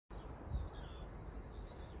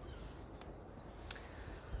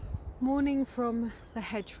Morning from the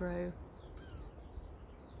hedgerow.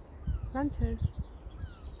 Ranto,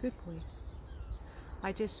 good boy.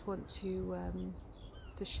 I just want to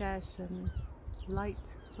share some light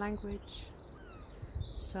language,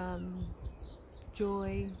 some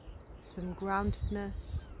joy, some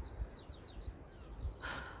groundedness,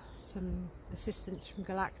 some assistance from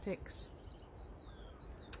galactics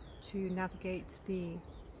to navigate the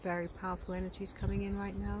very powerful energies coming in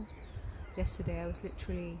right now. Yesterday I was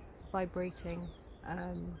literally vibrating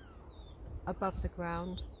above the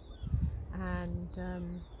ground, and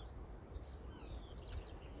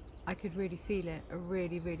I could really feel it. I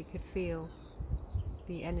really could feel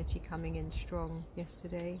the energy coming in strong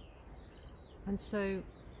yesterday, and so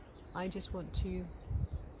I just want to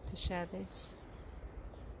share this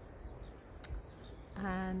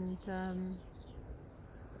and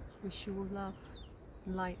wish you all love,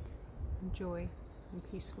 light and joy and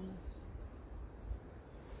peacefulness.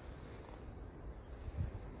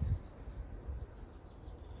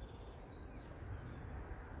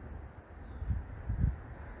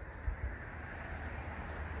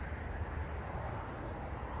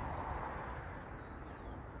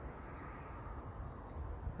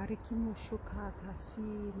 Arikimo shukata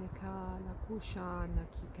sine ka la kushana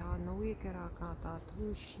kikana wikera kata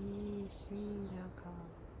tushi sina ka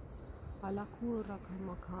alakura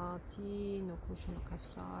kamakati no kushana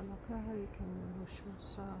kasala karikamo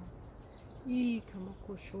mushosa I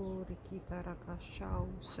kamakoshori kikara kashau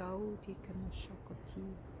sauti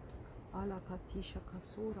kamashakoti alakati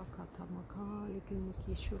shakasura kata makali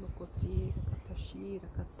kinikishurokoti katashira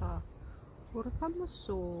kata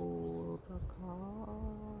Urakamasura ka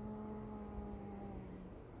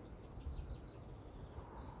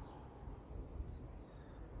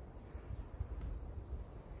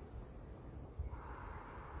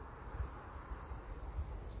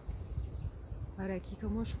Araki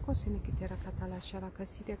kamoshuko senekitera katala shara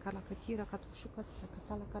kasire kalakatira katushuka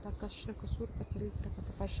katala karakashra kasura katiri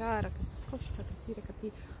katapashara katikoshra kasire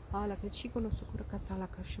kati ala kachiko no sukura katala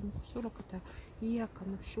kashim kusura kata iya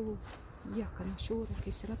kamushu iya kanashura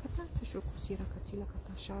kisira katata shukusira katila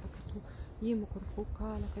katashara katu yimo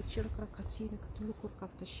kurkuka la kachira karakasina katulukur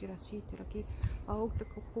katashira sitira ki augra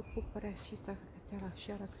kuku parashista katara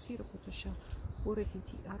shara kasira kutusha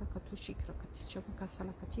Urekiti arakatushi krakaticha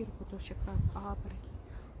makasala katira kotosha krak abaraki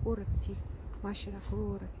urekiti mashira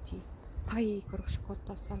kurekiti pai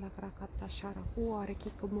kroshkota sala krakata shara uareki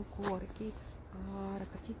kumoko areki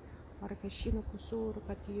arakati arakashino kusuru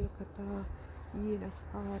katira kata ina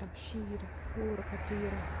arashira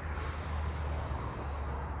urekatira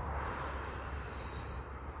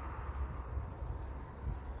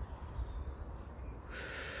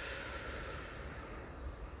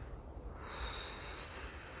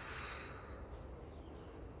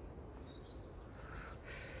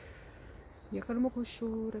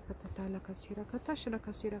Yakalmokushura katatala kasira katashra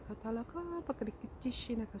kasira katalaka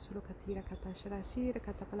pakrikitishina kasura katira katashra sira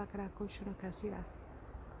katapalakra koshuna kasira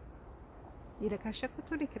ira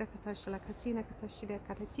kashakuturi kirakatashla kasina katashira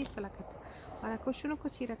karatisa la kata para koshuna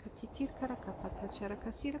kotira katitir karakapata chara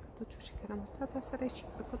kasira katotushikara matata sareshi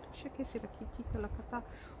kotusha kesira kitita la kata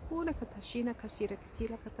una katashina kasira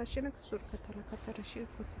katila katashina kasura katala katarashira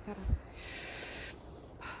kotara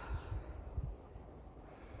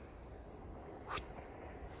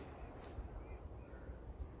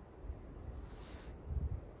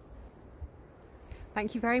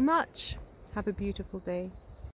Thank you very much. Have a beautiful day.